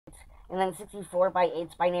and then 64 by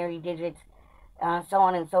its binary digits, so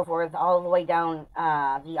on and so forth, all the way down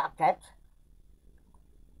the octet.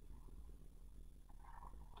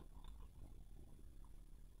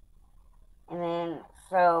 And then,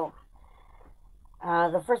 so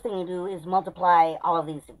the first thing you do is multiply all of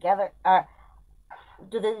these together,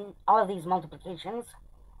 do all of these multiplications.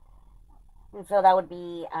 And so that would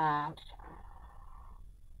be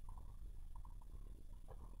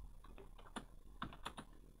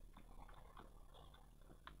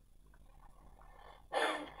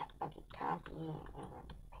okay, copy and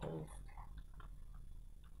paste.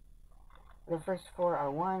 The first four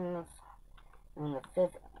are ones, and the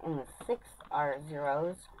fifth and the sixth are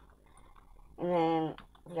zeros, and then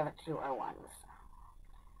the other two are ones.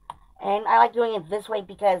 And I like doing it this way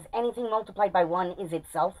because anything multiplied by 1 is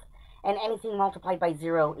itself, and anything multiplied by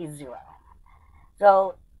 0 is 0.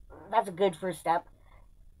 So that's a good first step.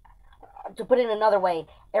 To put it another way,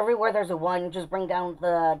 everywhere there's a 1, just bring down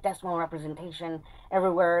the decimal representation.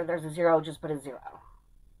 Everywhere there's a 0, just put a 0.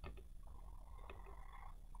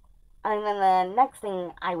 And then the next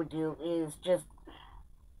thing I would do is just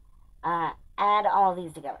add all of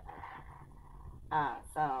these together.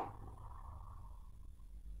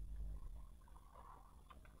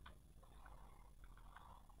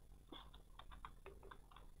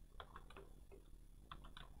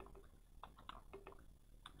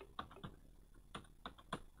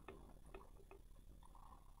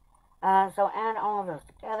 So add all of those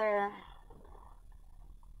together.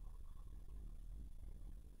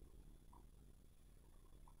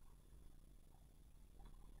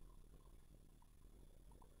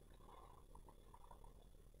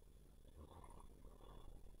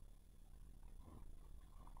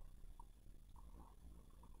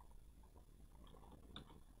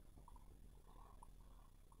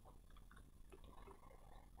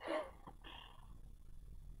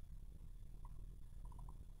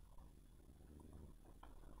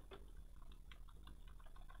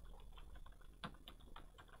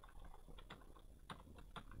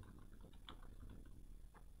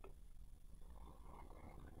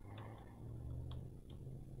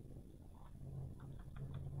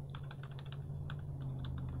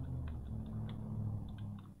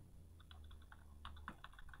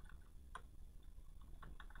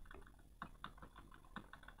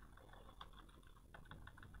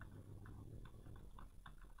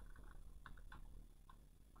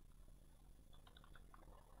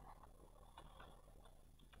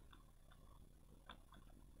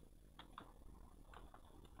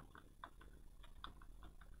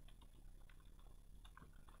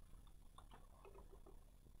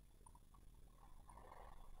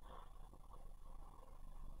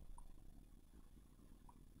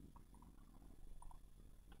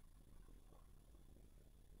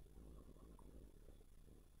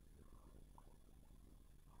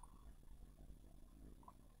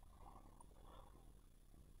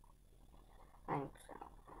 Right, so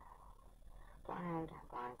blind,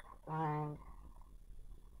 blind, blind.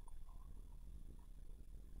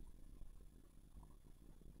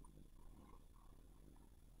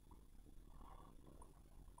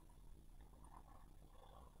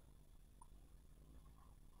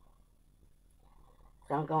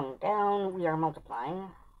 So going down, we are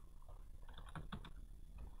multiplying.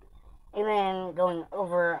 And then going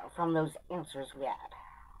over from those answers we add.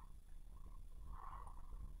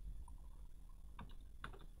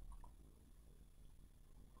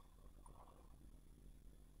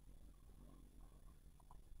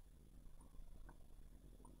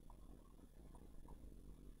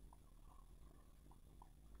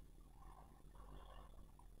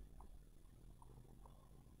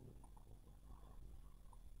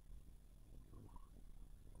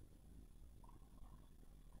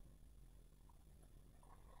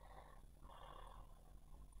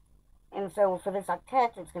 And so for this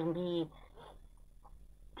octet, it's going to be,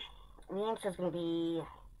 the answer is going to be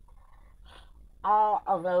all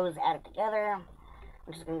of those added together,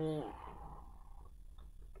 which is going to be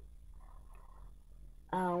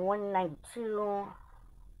 192,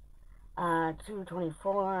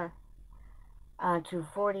 224,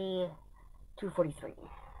 240, 243.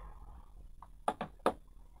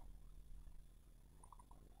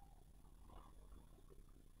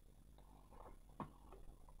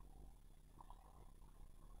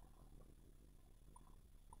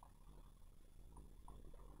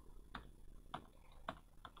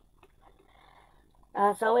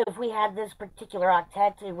 So if we had this particular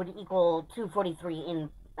octet, it would equal 243 in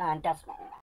decimal.